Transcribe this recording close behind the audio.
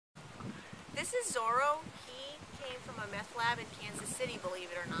This is Zorro. He came from a meth lab in Kansas City, believe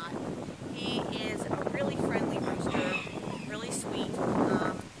it or not. He is a really friendly rooster, really sweet.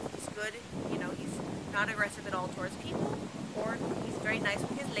 He's good, you know, he's not aggressive at all towards people, or he's very nice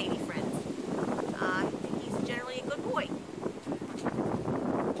with his lady friends. I think he's generally a good boy.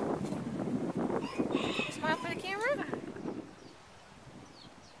 You smile for the camera?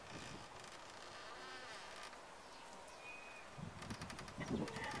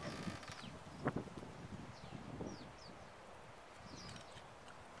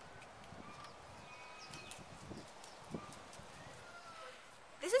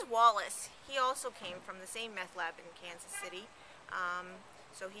 This is Wallace. He also came from the same meth lab in Kansas City.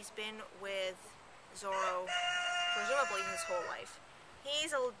 So he's been with Zorro presumably his whole life.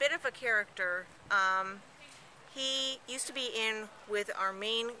 He's a bit of a character. He used to be in with our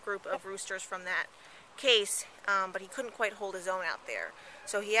main group of roosters from that case, but he couldn't quite hold his own out there.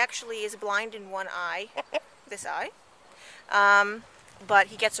 So he actually is blind in one eye, this eye, but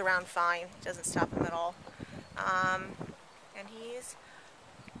he gets around fine. It doesn't stop him at all. And he is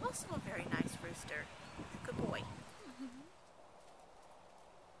also a very nice rooster. Good boy.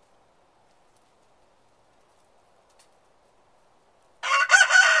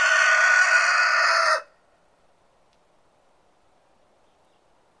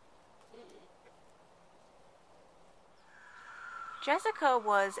 Jessica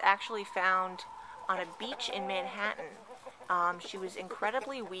was actually found on a beach in Manhattan. She was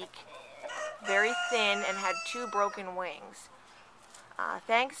incredibly weak, very thin, and had 2 broken wings.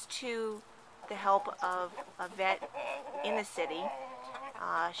 Thanks to the help of a vet in the city,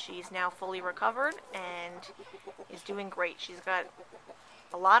 she's now fully recovered and is doing great. She's got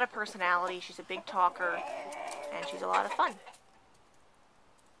a lot of personality, she's a big talker, and she's a lot of fun.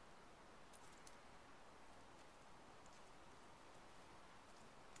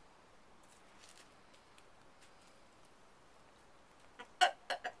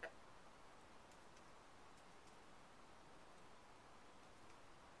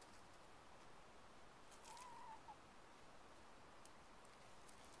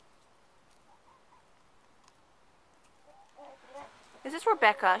 This is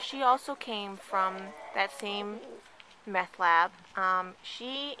Rebecca. She also came from that same meth lab.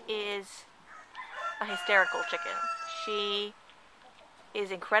 She is a hysterical chicken. She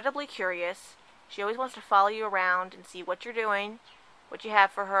is incredibly curious. She always wants to follow you around and see what you're doing, what you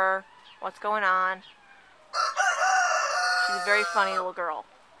have for her, what's going on. She's a very funny little girl.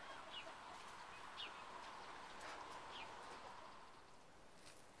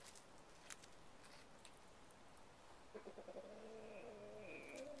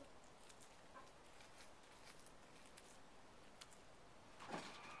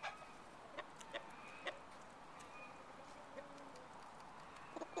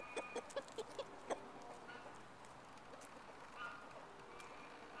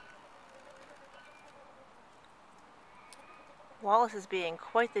 Wallace is being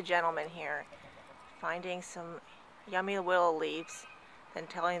quite the gentleman here, finding some yummy willow leaves, then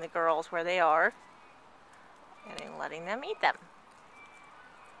telling the girls where they are, and then letting them eat them.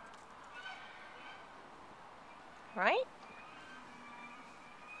 Right?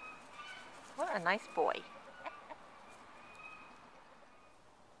 What a nice boy.